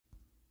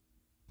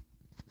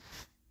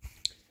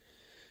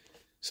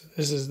So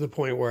this is the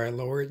point where I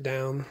lower it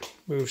down,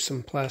 move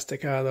some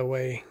plastic out of the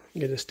way,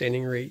 get a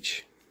standing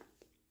reach.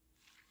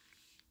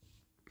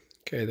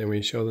 Okay, then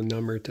we show the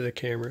number to the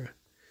camera.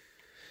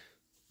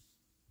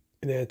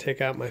 And then I take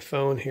out my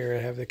phone here.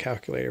 I have the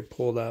calculator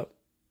pulled up.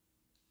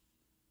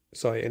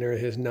 So I enter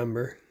his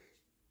number,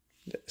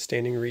 the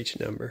standing reach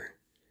number.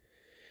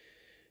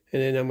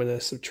 And then I'm going to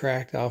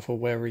subtract off of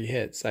whatever he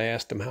hits. I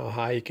asked him how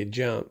high he could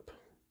jump.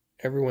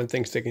 Everyone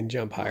thinks they can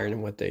jump higher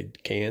than what they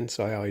can,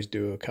 so I always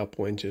do a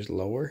couple inches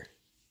lower.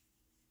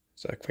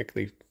 So I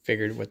quickly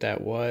figured what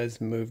that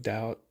was, moved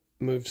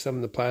some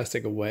of the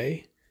plastic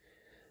away,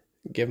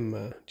 give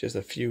him just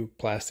a few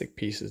plastic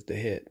pieces to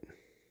hit.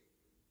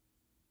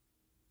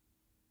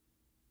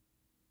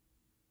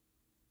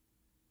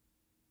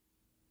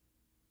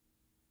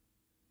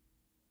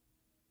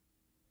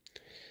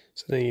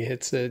 So then he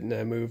hits it, and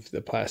I move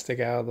the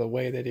plastic out of the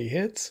way that he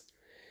hits,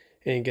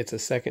 and he gets a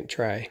second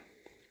try.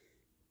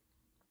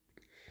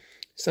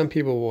 Some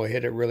people will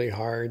hit it really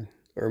hard,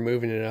 or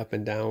moving it up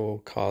and down will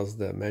cause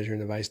the measuring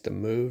device to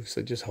move,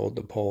 so just hold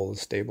the pole to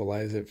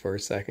stabilize it for a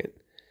second,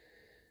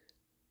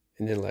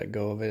 and then let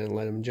go of it and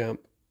let him jump.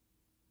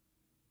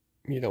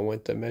 You don't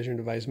want the measuring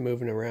device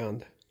moving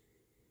around.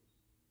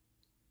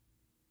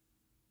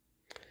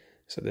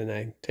 So then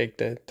I take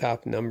the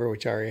top number,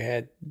 which I already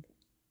had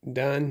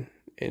done,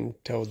 and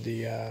told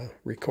the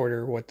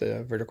recorder what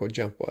the vertical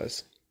jump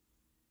was.